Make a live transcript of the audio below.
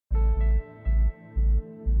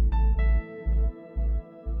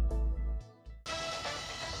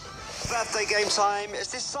Birthday game time.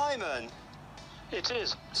 Is this Simon? It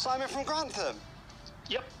is. Simon from Grantham?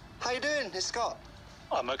 Yep. How you doing? It's Scott.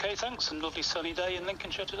 I'm okay, thanks. A lovely sunny day in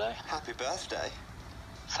Lincolnshire today. Happy birthday.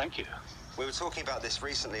 Thank you. We were talking about this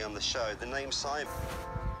recently on the show. The name Simon.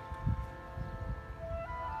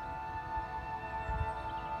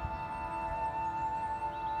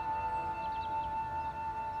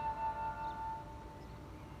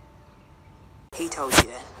 He told you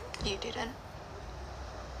then? You didn't.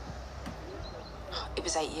 It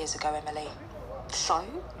was 8 years ago, Emily. So?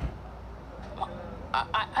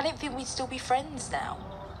 I didn't think we'd still be friends now.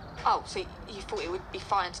 Oh, so you thought it would be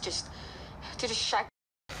fine to just shag?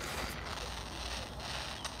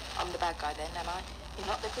 I'm the bad guy then, am I? You're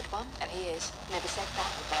not the good one. And he is. Never said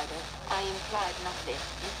that. I did. I implied nothing.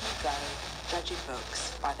 You go judging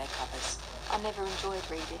books by their covers. I never enjoyed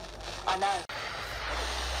reading. I know.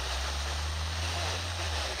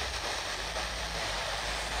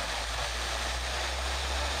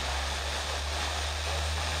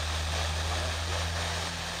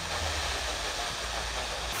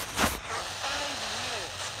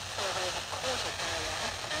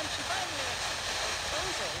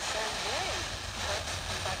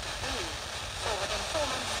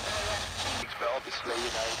 But obviously,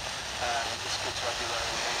 you know, it's good to have your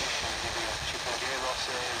own niche and give you chicken gyros,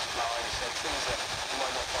 flies, so things that you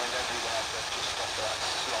might not find everywhere, but just offer that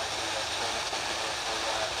slightly alternative for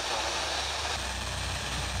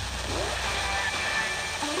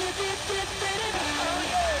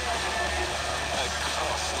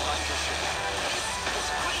across Lancashire. It's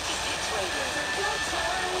greatest hits radio. Good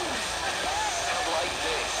times. Sound like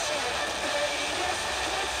this.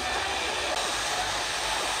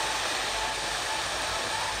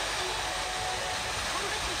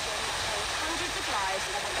 Hundreds of lives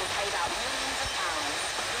and paid out millions of pounds.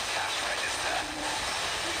 Cash register.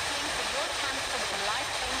 Please for your chance to win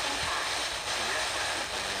life-changing cash.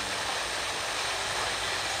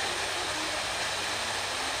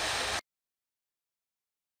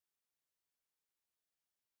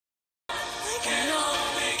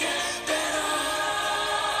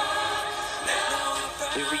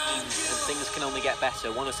 Things can only get better.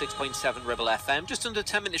 106.7 Ribble FM. Just under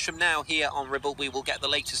 10 minutes from now here on Ribble, we will get the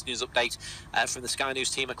latest news update from the Sky News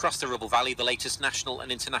team across the Ribble Valley. The latest national and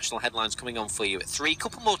international headlines coming on for you at 3.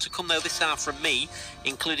 Couple more to come though this hour from me,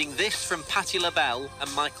 including this from Patti LaBelle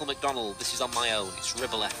and Michael McDonald. This is On My Own. It's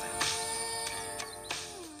Ribble FM.